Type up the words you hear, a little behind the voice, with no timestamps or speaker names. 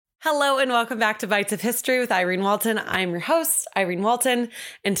Hello and welcome back to Bites of History with Irene Walton. I'm your host, Irene Walton,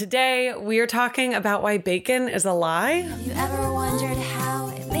 and today we are talking about why bacon is a lie. Have you ever wondered how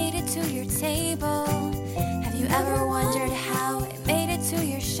it made it to your table? Have you ever wondered how it made it to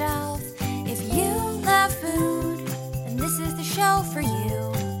your shelf? If you love food, then this is the show for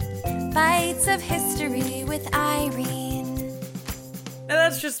you. Bites of History with Irene. Now,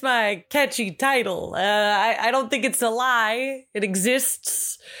 that's just my catchy title. I don't think it's a lie. It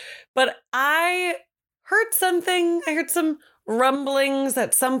exists. But I heard something. I heard some rumblings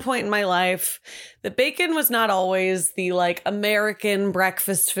at some point in my life that bacon was not always the American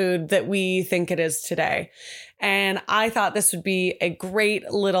breakfast food that we think it is today. And I thought this would be a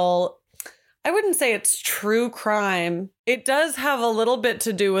great little, I wouldn't say it's true crime. It does have a little bit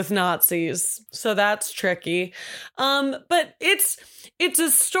to do with Nazis, so that's tricky. But it's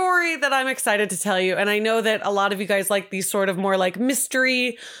a story that I'm excited to tell you. And I know that a lot of you guys like these sort of more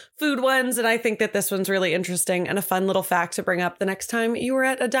mystery food ones. And I think that this one's really interesting and a fun little fact to bring up the next time you were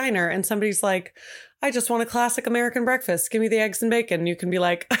at a diner and somebody's like, I just want a classic American breakfast. Give me the eggs and bacon. You can be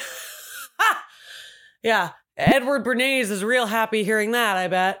like, ha! Yeah. Edward Bernays is real happy hearing that, I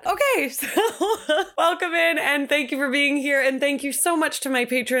bet. Okay, so welcome in and thank you for being here. And thank you so much to my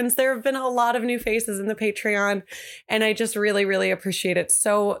patrons. There have been a lot of new faces in the Patreon and I just really, really appreciate it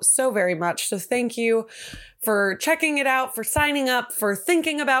so very much. So thank you for checking it out, for signing up, for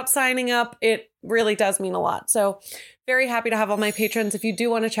thinking about signing up. It really does mean a lot. So very happy to have all my patrons. If you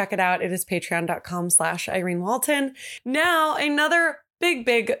do want to check it out, it is patreon.com/Irene Walton. Now, another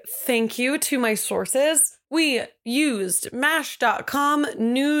big thank you to my sources. We used MASH.com,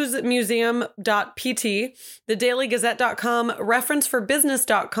 newsmuseum.pt, thedailygazette.com,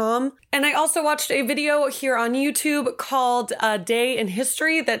 referenceforbusiness.com, and I also watched a video here on YouTube called A Day in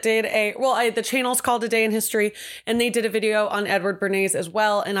History that did the channel's called A Day in History, and they did a video on Edward Bernays as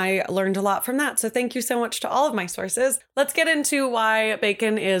well, and I learned a lot from that. So thank you so much to all of my sources. Let's get into why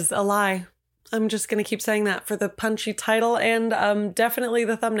bacon is a lie. I'm just going to keep saying that for the punchy title and definitely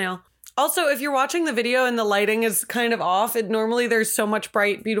the thumbnail. Also, if you're watching the video and the lighting is kind of off, normally there's so much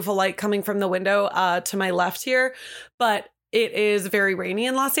bright, beautiful light coming from the window to my left here, but it is very rainy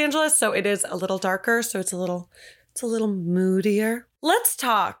in Los Angeles, so it is a little darker, so it's a little moodier. Let's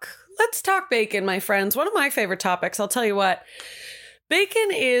talk bacon, my friends. One of my favorite topics, I'll tell you what. Bacon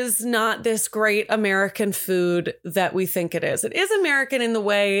is not this great American food that we think it is. It is American in the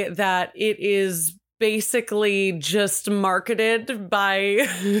way that it is basically just marketed by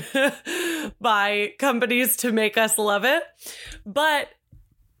companies to make us love it. But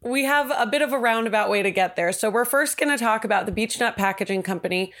we have a bit of a roundabout way to get there. So we're first going to talk about the Beech-Nut Packaging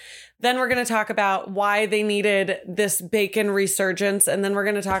Company. Then we're going to talk about why they needed this bacon resurgence. And then we're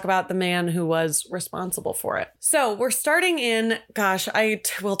going to talk about the man who was responsible for it. So we're starting in, I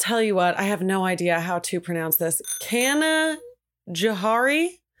will tell you what, I have no idea how to pronounce this. Canajoharie,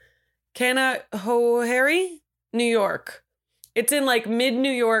 New York. It's in mid-New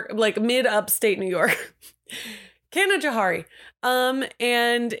York, mid-upstate New York. Canajoharie.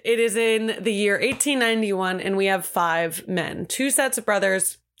 And it is in the year 1891, and we have 5 men, 2 sets of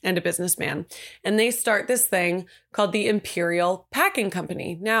brothers and a businessman. And they start this thing called the Imperial Packing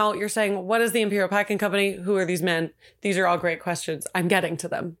Company. Now, you're saying, what is the Imperial Packing Company? Who are these men? These are all great questions. I'm getting to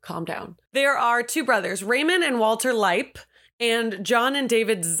them. Calm down. There are 2 brothers, Raymond and Walter Leip, and John and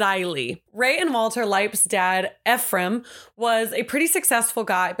David Xylee. Ray and Walter Leip's dad, Ephraim, was a pretty successful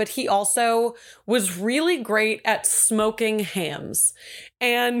guy, but he also was really great at smoking hams.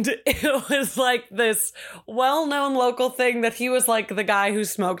 And it was this well-known local thing that he was the guy who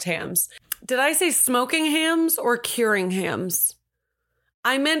smoked hams. Did I say smoking hams or curing hams?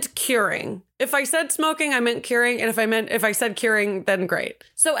 I meant curing. If I said smoking, I meant curing. And if I said curing, then great.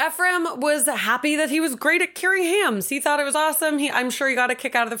 So Ephraim was happy that he was great at curing hams. He thought it was awesome. I'm sure he got a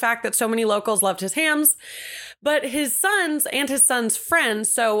kick out of the fact that so many locals loved his hams. But his sons and his sons'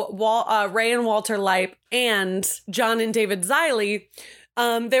 friends, so Ray and Walter Leip and John and David Xylee,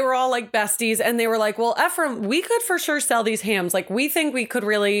 they were all besties, and they were well, Ephraim, we could for sure sell these hams. We think we could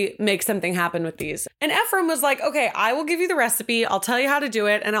really make something happen with these. And Ephraim was okay, I will give you the recipe. I'll tell you how to do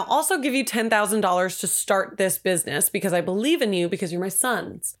it. And I'll also give you $10,000 to start this business because I believe in you because you're my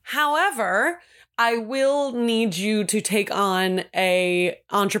sons. However, I will need you to take on a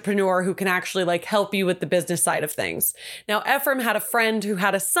entrepreneur who can actually help you with the business side of things. Now, Ephraim had a friend who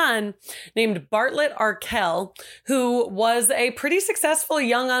had a son named Bartlett Arkell, who was a pretty successful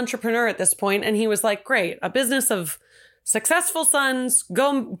young entrepreneur at this point. And he was great, a business of successful sons,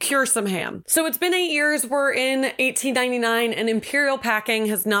 go cure some ham. So it's been 8 years. We're in 1899 and Imperial Packing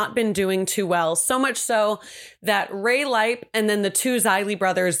has not been doing too well. So much so that Ray Leip and then the two Xiley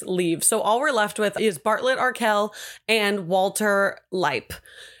brothers leave. So all we're left with is Bartlett Arkell and Walter Leip.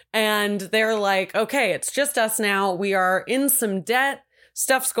 And they're like, okay, it's just us now. We are in some debt.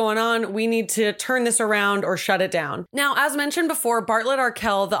 Stuff's going on. We need to turn this around or shut it down. Now, as mentioned before, Bartlett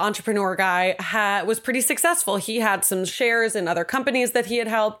Arkell, the entrepreneur guy, was pretty successful. He had some shares in other companies that he had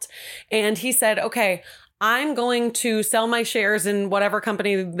helped. And he said, okay, I'm going to sell my shares in whatever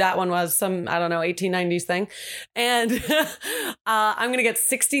company that one was, some, I don't know, 1890s thing. And I'm going to get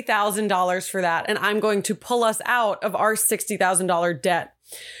 $60,000 for that. And I'm going to pull us out of our $60,000 debt.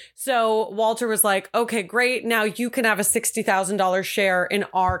 So Walter was like, okay, great. Now you can have a $60,000 share in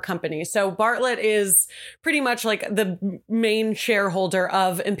our company. So Bartlett is pretty much like the main shareholder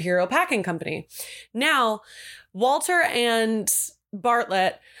of Imperial Packing Company. Now, Walter and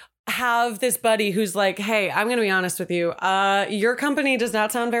Bartlett have this buddy who's like, hey, I'm going to be honest with you. Your company does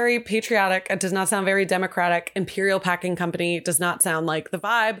not sound very patriotic. It does not sound very democratic. Imperial Packing Company does not sound like the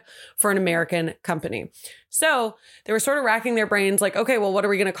vibe for an American company. So they were sort of racking their brains like, okay, well, what are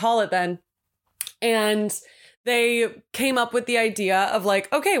we going to call it then? And they came up with the idea of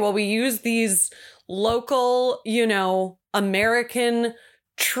like, okay, well, we use these local, American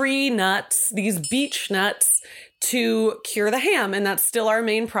tree nuts, these beech nuts, to cure the ham. And that's still our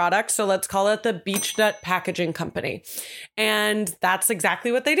main product. So let's call it the Beech Nut Packaging Company. And that's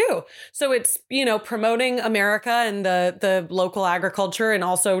exactly what they do. So it's, promoting America and the local agriculture, and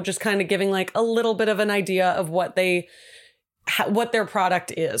also just kind of giving like a little bit of an idea of what their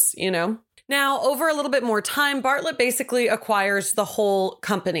product is, Now, over a little bit more time, Bartlett basically acquires the whole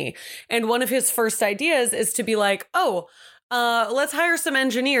company. And one of his first ideas is to be like, let's hire some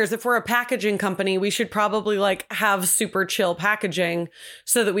engineers. If we're a packaging company, we should probably have super chill packaging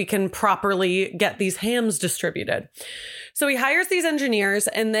so that we can properly get these hams distributed. So he hires these engineers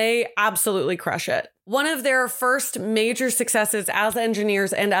and they absolutely crush it. One of their first major successes as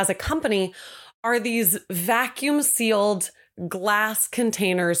engineers and as a company are these vacuum sealed glass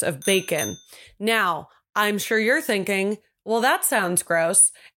containers of bacon. Now, I'm sure you're thinking, well, that sounds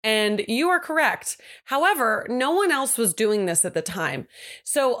gross. And you are correct. However, no one else was doing this at the time.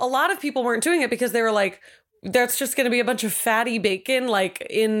 So a lot of people weren't doing it because they were like, that's just going to be a bunch of fatty bacon,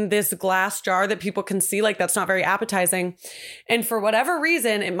 in this glass jar that people can see. That's not very appetizing. And for whatever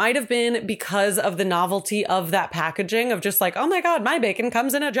reason, it might have been because of the novelty of that packaging of just oh my God, my bacon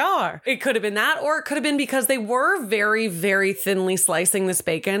comes in a jar. It could have been that, or it could have been because they were very, very thinly slicing this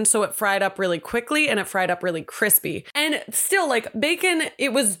bacon. So it fried up really quickly and it fried up really crispy. And still bacon,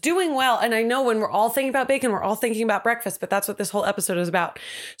 it was doing well. And I know when we're all thinking about bacon, we're all thinking about breakfast, but that's what this whole episode is about.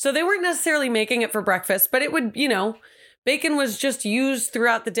 So they weren't necessarily making it for breakfast, but it would, bacon was just used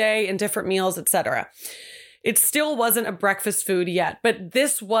throughout the day in different meals, etc. It still wasn't a breakfast food yet, but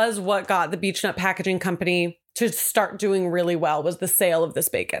this was what got the Beech Nut Packaging Company to start doing really well, was the sale of this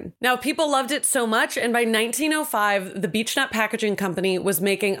bacon. Now, people loved it so much, and by 1905, the Beech Nut Packaging Company was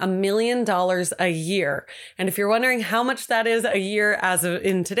making $1 million a year. And if you're wondering how much that is a year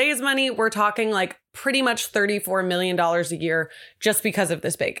in today's money, we're talking pretty much $34 million a year just because of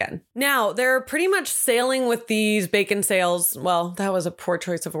this bacon. Now, they're pretty much sailing with these bacon sales. Well, that was a poor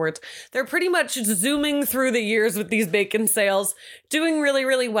choice of words. They're pretty much zooming through the years with these bacon sales, doing really,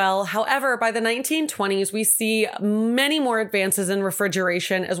 really well. However, by the 1920s, we see many more advances in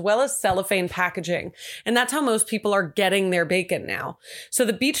refrigeration as well as cellophane packaging. And that's how most people are getting their bacon now. So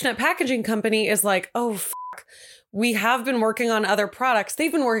the Beech Nut Packaging Company is oh, we have been working on other products.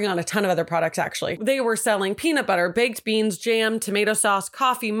 They've been working on a ton of other products, actually. They were selling peanut butter, baked beans, jam, tomato sauce,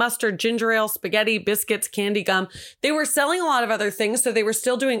 coffee, mustard, ginger ale, spaghetti, biscuits, candy gum. They were selling a lot of other things, so they were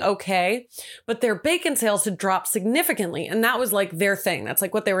still doing okay, but their bacon sales had dropped significantly, and that was their thing. That's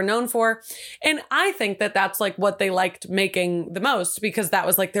what they were known for. And I think that that's what they liked making the most, because that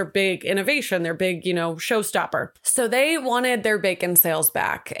was their big innovation, their big, showstopper. So they wanted their bacon sales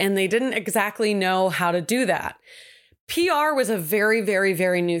back, and they didn't exactly know how to do that. PR was a very, very,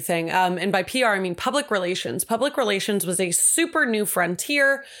 very new thing. And by PR, I mean public relations. Public relations was a super new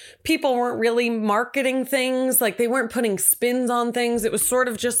frontier. People weren't really marketing things. They weren't putting spins on things. It was sort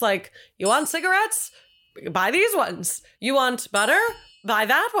of just you want cigarettes? Buy these ones. You want butter? buy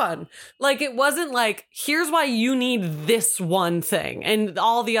that one. Like, it wasn't like, here's why you need this one thing and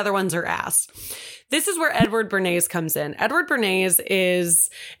all the other ones are ass. This is where Edward Bernays comes in. Edward Bernays is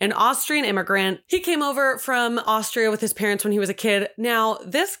an Austrian immigrant. He came over from Austria with his parents when he was a kid. Now,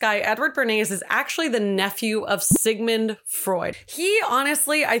 this guy, Edward Bernays, is actually the nephew of Sigmund Freud. He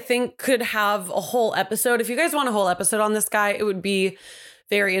honestly, I think, could have a whole episode. If you guys want a whole episode on this guy, it would be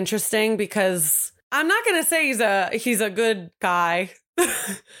very interesting because I'm not going to say he's a good guy.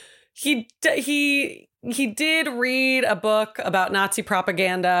 He did read a book about Nazi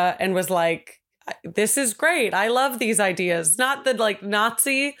propaganda and was like, this is great. I love these ideas. Not the like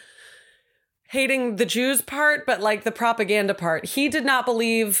Nazi hating the Jews part, but like the propaganda part. He did not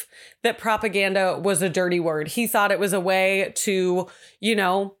believe that propaganda was a dirty word. He thought it was a way to, you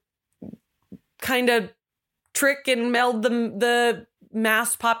know, kind of trick and meld the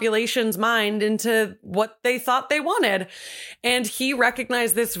mass population's mind into what they thought they wanted. And he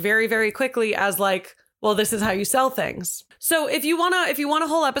recognized this very, very quickly as like, well, this is how you sell things. So if you want a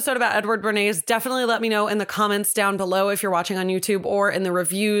whole episode about Edward Bernays, definitely let me know in the comments down below if you're watching on YouTube, or in the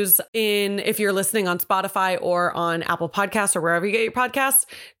reviews if you're listening on Spotify or on Apple Podcasts or wherever you get your podcasts.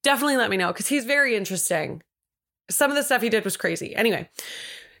 Definitely let me know because he's very interesting. Some of the stuff he did was crazy. Anyway,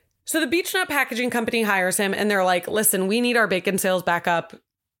 so the Beech-Nut Packaging Company hires him and they're like, listen, we need our bacon sales back up.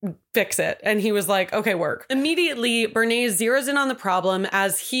 Fix it. And he was like, okay, work. Immediately, Bernays zeroes in on the problem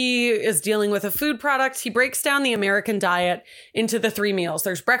as he is dealing with a food product. He breaks down the American diet into the 3 meals.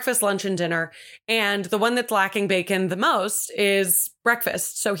 There's breakfast, lunch, and dinner. And the one that's lacking bacon the most is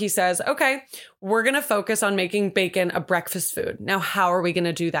breakfast. So he says, okay, we're going to focus on making bacon a breakfast food. Now, how are we going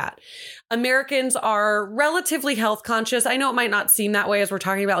to do that? Americans are relatively health conscious. I know it might not seem that way as we're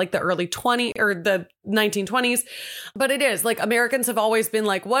talking about like the early 20s or the 1920s, but it is like Americans have always been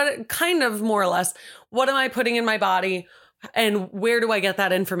like, what kind of more or less, what am I putting in my body and where do I get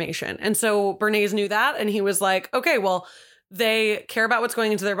that information? And so Bernays knew that. And he was like, okay, well, they care about what's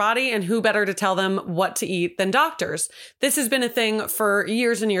going into their body, and who better to tell them what to eat than doctors? This has been a thing for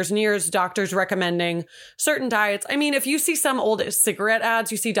years and years and years, doctors recommending certain diets. I mean, if you see some old cigarette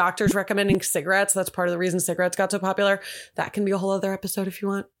ads, you see doctors recommending cigarettes. That's part of the reason cigarettes got so popular. That can be a whole other episode if you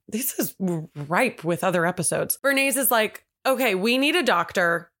want. This is ripe with other episodes. Bernays is like, okay, we need a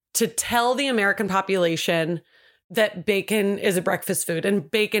doctor to tell the American population that bacon is a breakfast food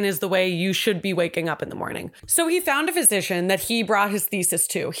and bacon is the way you should be waking up in the morning. So he found a physician that he brought his thesis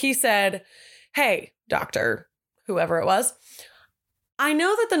to. He said, hey, doctor, whoever it was, I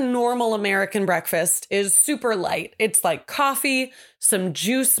know that the normal American breakfast is super light. It's like coffee, some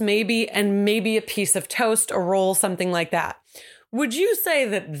juice maybe, and maybe a piece of toast, a roll, something like that. Would you say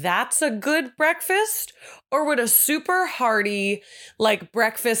that that's a good breakfast? Or would a super hearty, like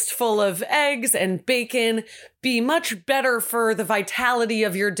breakfast full of eggs and bacon be much better for the vitality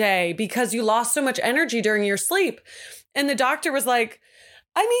of your day because you lost so much energy during your sleep? And the doctor was like,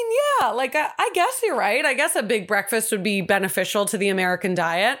 I mean, yeah, like, I guess you're right. I guess a big breakfast would be beneficial to the American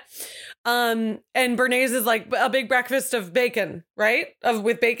diet. And Bernays is like, a big breakfast of bacon, right?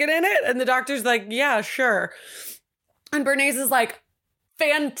 With bacon in it. And the doctor's like, yeah, sure. And Bernays is like,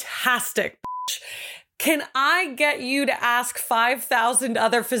 fantastic. Can I get you to ask 5,000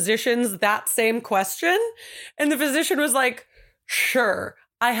 other physicians that same question? And the physician was like, sure.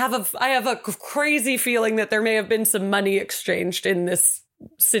 I have a crazy feeling that there may have been some money exchanged in this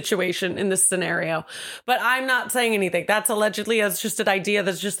situation, in this scenario, but I'm not saying anything. That's allegedly, that's just an idea.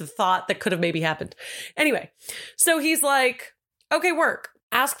 That's just a thought that could have maybe happened. Anyway, so he's like, okay, work.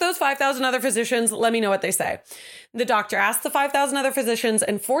 Ask those 5,000 other physicians. Let me know what they say. The doctor asks the 5,000 other physicians,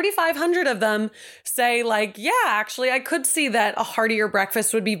 and 4,500 of them say like, yeah, actually, I could see that a heartier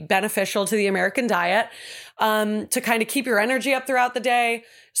breakfast would be beneficial to the American diet, to kind of keep your energy up throughout the day.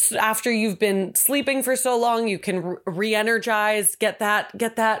 So after you've been sleeping for so long, you can re-energize, get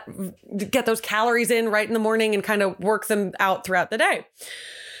those calories in right in the morning and kind of work them out throughout the day.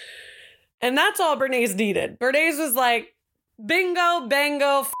 And that's all Bernays needed. Bernays was like, bingo,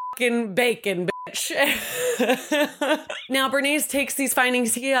 bango, fucking bacon, bitch. Now, Bernays takes these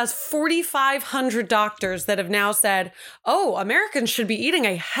findings. He has 4,500 doctors that have now said, oh, Americans should be eating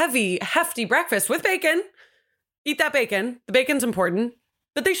a hefty breakfast with bacon. Eat that bacon. The bacon's important,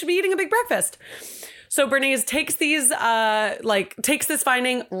 but they should be eating a big breakfast. So Bernays takes takes this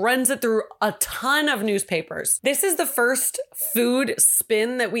finding, runs it through a ton of newspapers. This is the first food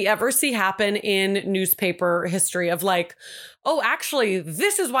spin that we ever see happen in newspaper history of like, oh, actually,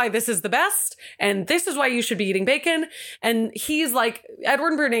 this is why this is the best. And this is why you should be eating bacon. And he's like,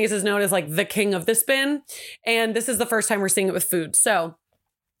 Edward Bernays is known as like the king of the spin. And this is the first time we're seeing it with food. So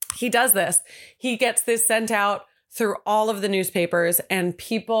he does this. He gets this sent out through all of the newspapers, and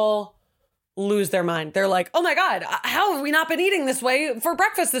people lose their mind. They're like, oh my God, how have we not been eating this way for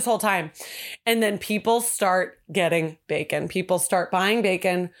breakfast this whole time? And then people start getting bacon. People start buying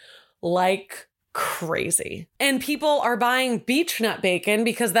bacon like crazy. And people are buying beech nut bacon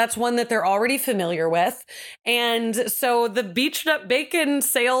because that's one that they're already familiar with. And so the beech nut bacon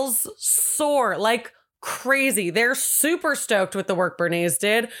sales soar like crazy. They're super stoked with the work Bernays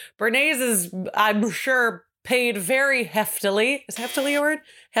did. Bernays is, I'm sure, paid very heftily. Is heftily a word?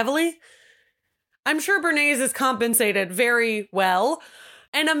 Heavily? I'm sure Bernays is compensated very well.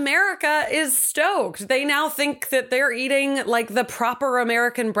 And America is stoked. They now think that they're eating like the proper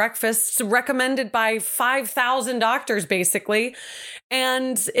American breakfasts recommended by 5,000 doctors, basically.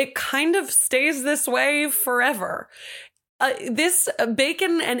 And it kind of stays this way forever. This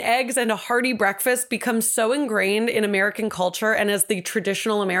bacon and eggs and a hearty breakfast becomes so ingrained in American culture and as the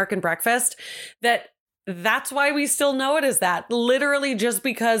traditional American breakfast that that's why we still know it as that. Literally just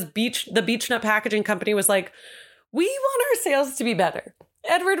because the Beech Nut Packaging Company was like, we want our sales to be better.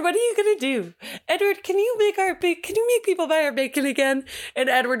 Edward, what are you going to do? Edward, can you make people buy our bacon again? And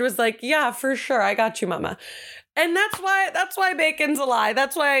Edward was like, yeah, for sure. I got you, mama. And that's why bacon's a lie.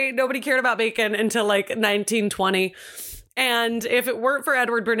 That's why nobody cared about bacon until like 1920. And if it weren't for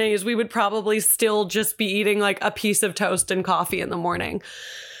Edward Bernays, we would probably still just be eating like a piece of toast and coffee in the morning.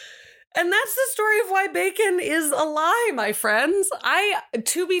 And that's the story of why bacon is a lie, my friends.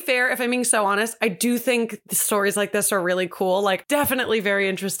 To be fair, if I'm being so honest, I do think stories like this are really cool. Like, definitely very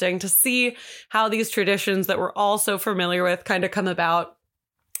interesting to see how these traditions that we're all so familiar with kind of come about.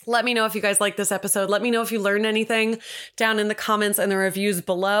 Let me know if you guys like this episode. Let me know if you learned anything down in the comments and the reviews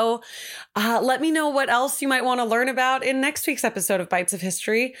below. Let me know what else you might want to learn about in next week's episode of Bites of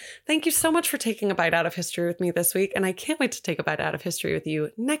History. Thank you so much for taking a bite out of history with me this week, and I can't wait to take a bite out of history with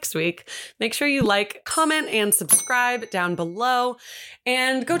you next week. Make sure you like, comment, and subscribe down below,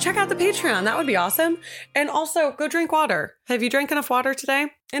 and go check out the Patreon. That would be awesome. And also, go drink water. Have you drank enough water today?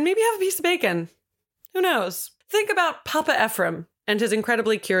 And maybe have a piece of bacon. Who knows? Think about Papa Ephraim and his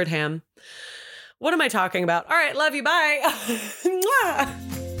incredibly cured ham. What am I talking about? All right, love you. Bye. Mwah.